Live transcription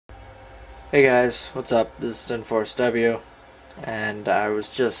Hey guys, what's up? This is DenForceW, and I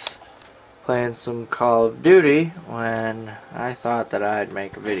was just playing some Call of Duty when I thought that I'd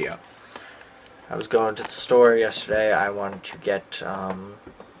make a video. I was going to the store yesterday. I wanted to get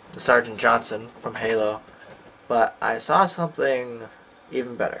the Sergeant Johnson from Halo, but I saw something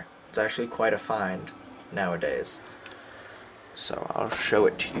even better. It's actually quite a find nowadays, so I'll show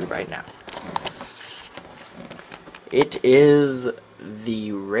it to you right now. It is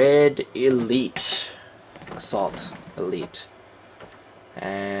the Red Elite, Assault Elite,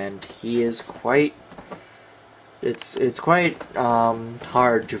 and he is quite, it's quite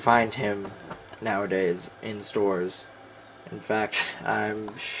hard to find him nowadays in stores. In fact,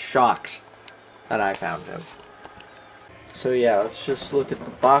 I'm shocked that I found him. So yeah, let's just look at the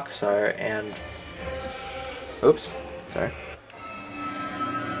box art and, oops, sorry,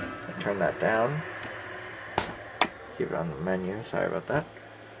 turn that down. Keep it on the menu, sorry about that.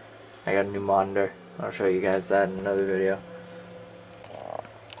 I got a new monitor. I'll show you guys that in another video.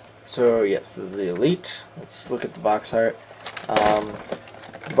 So yes, this is the Elite. Let's look at the box art.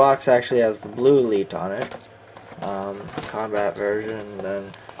 The box actually has the blue Elite on it. Combat version, and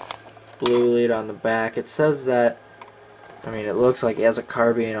then blue Elite on the back. It says that, I mean, it looks like he has a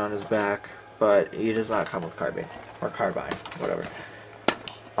carbine on his back, but he does not come with carbine. Or carbine, whatever.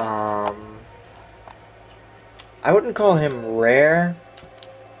 I wouldn't call him rare.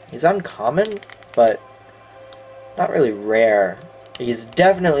 He's uncommon, but not really rare. He's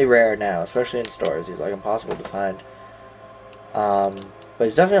definitely rare now, especially in stores. He's like impossible to find. But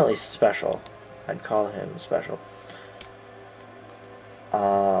he's definitely special. I'd call him special.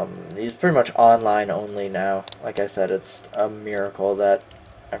 He's pretty much online only now. Like I said, it's a miracle that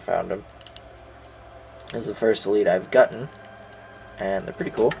I found him. This is the first Elite I've gotten, and they're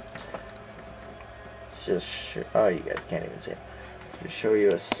pretty cool. Just oh, you guys can't even see it. Just show you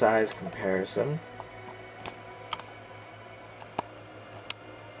a size comparison.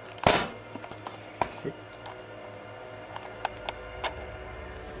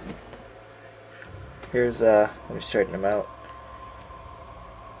 Here's let me straighten him out.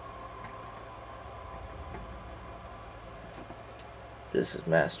 This is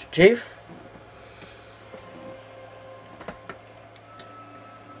Master Chief.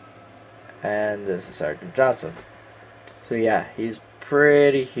 And this is Sergeant Johnson. So yeah, he's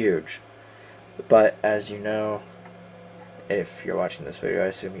pretty huge. But as you know, if you're watching this video, I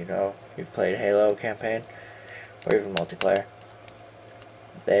assume you know, you've played Halo campaign, or even multiplayer.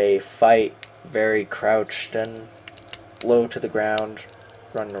 They fight very crouched and low to the ground,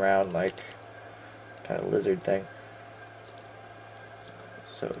 running around like kind of lizard thing.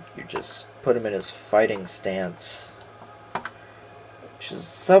 So you just put him in his fighting stance, which is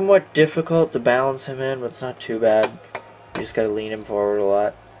somewhat difficult to balance him in, but it's not too bad. You just gotta lean him forward a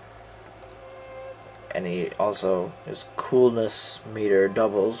lot. And he also, his coolness meter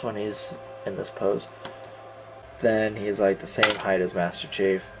doubles when he's in this pose. Then he's like the same height as Master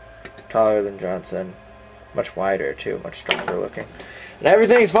Chief, taller than Johnson, much wider too, much stronger looking. And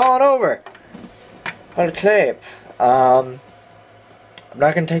everything's falling over on a clip. I'm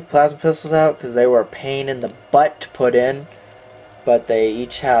not gonna take plasma pistols out because they were a pain in the butt to put in. But they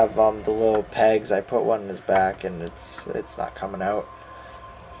each have the little pegs. I put one in his back, and it's not coming out.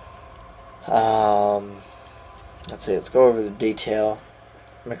 Let's see. Let's go over the detail.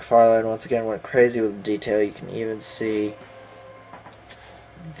 Mcfarlane once again went crazy with the detail. You can even see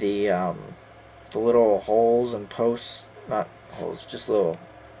the little holes and posts. Not holes, just little.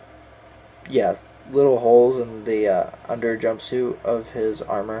 Yeah, little holes in the under jumpsuit of his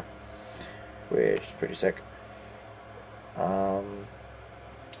armor, which is pretty sick.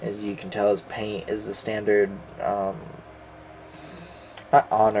 As you can tell, his paint is the standard, not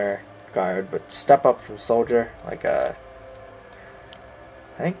honor guard, but step up from soldier. Like I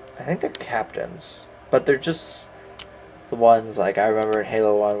think they're captains, but they're just the ones like I remember in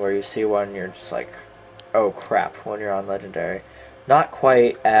Halo 1 where you see one, you're just like, oh crap, when you're on legendary. Not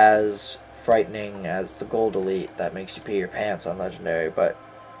quite as frightening as the gold elite that makes you pee your pants on legendary, but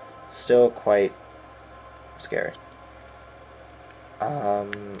still quite scary.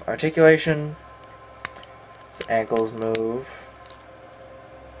 Articulation, his ankles move,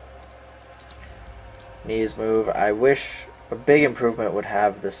 knees move. I wish a big improvement would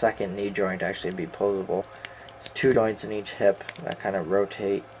have the second knee joint actually be posable. It's 2 joints in each hip that kind of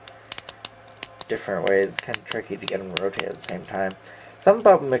rotate different ways. It's kind of tricky to get them to rotate at the same time. Something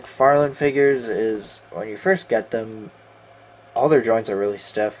about Mcfarlane figures is when you first get them, all their joints are really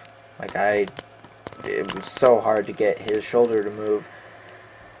stiff. Like it was so hard to get his shoulder to move.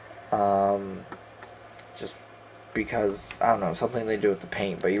 Just because, I don't know, something they do with the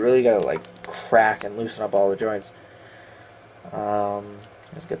paint, but you really gotta like crack and loosen up all the joints.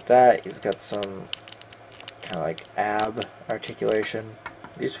 He's got that. He's got some kind of like ab articulation.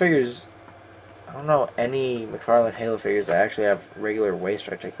 These figures, I don't know any Mcfarlane Halo figures that actually have regular waist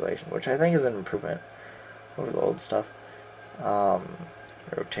articulation, which I think is an improvement over the old stuff.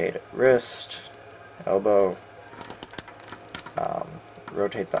 Rotate wrist, elbow,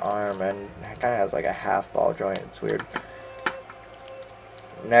 rotate the arm, and it kind of has like a half ball joint. It's weird.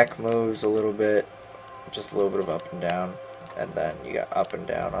 Neck moves a little bit, just a little bit of up and down, and then you got up and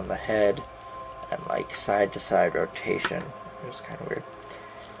down on the head, and like side to side rotation. It's kind of weird.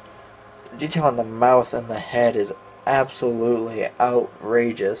 Detail on the mouth and the head is absolutely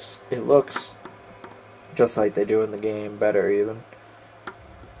outrageous. It looks just like they do in the game, better even.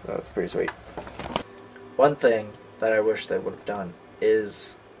 So it's pretty sweet. One thing that I wish they would have done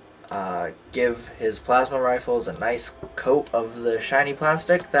is give his plasma rifles a nice coat of the shiny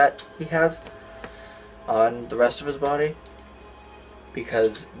plastic that he has on the rest of his body,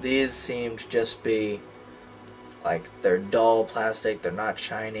 because these seem to just be like, they're dull plastic, they're not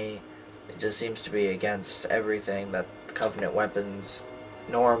shiny. It just seems to be against everything that the Covenant weapons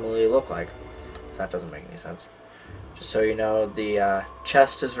normally look like. So that doesn't make any sense. Just so you know, the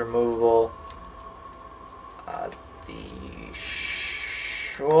chest is removable. The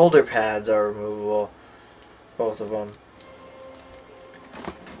shoulder pads are removable, both of them.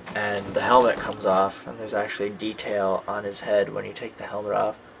 And the helmet comes off, and there's actually detail on his head when you take the helmet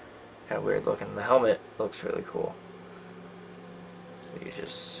off. Kind of weird looking. The helmet looks really cool. So you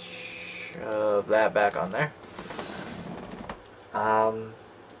just shove that back on there.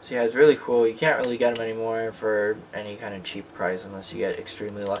 So yeah, it's really cool. You can't really get them anymore for any kind of cheap price unless you get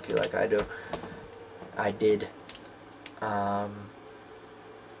extremely lucky like I do. I did. You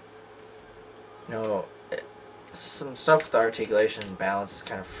know, some stuff with the articulation and balance is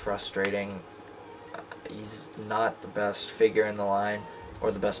kind of frustrating. He's not the best figure in the line,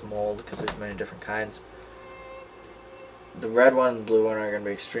 or the best mold, because there's many different kinds. The red one and the blue one are going to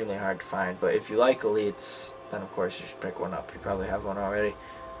be extremely hard to find, but if you like elites, then of course you should pick one up. You probably have one already.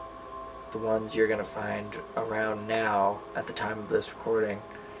 The ones you're going to find around now, at the time of this recording,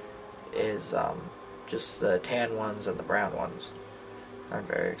 is just the tan ones and the brown ones. Aren't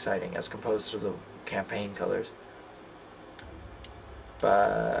very exciting as composed to the campaign colors.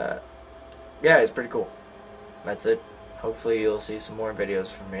 But yeah, it's pretty cool. That's it. Hopefully you'll see some more videos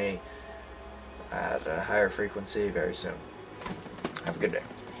from me at a higher frequency very soon. Have a good day.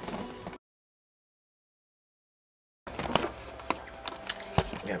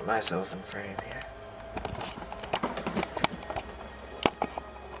 Get myself in frame here.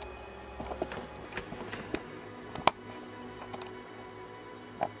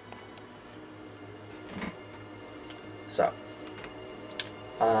 So,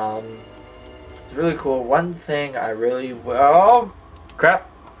 it's really cool. One thing I really, oh, crap.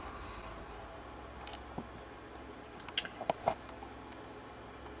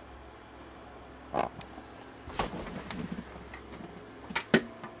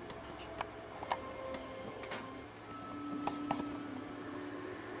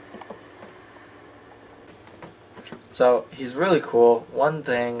 So, he's really cool. One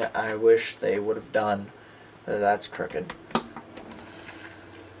thing I wish they would have done, that's crooked.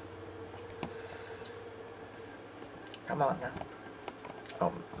 Come on now.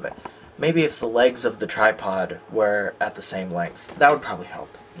 Oh, maybe if the legs of the tripod were at the same length. That would probably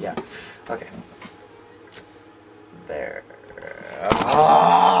help. Yeah. Okay. There.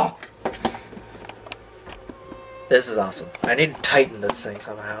 Oh! This is awesome. I need to tighten this thing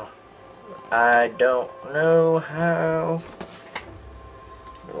somehow. I don't know how.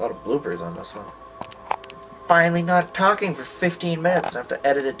 There's a lot of bloopers on this one. Finally not talking for 15 minutes and I have to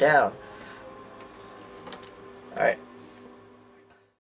edit it down. Alright.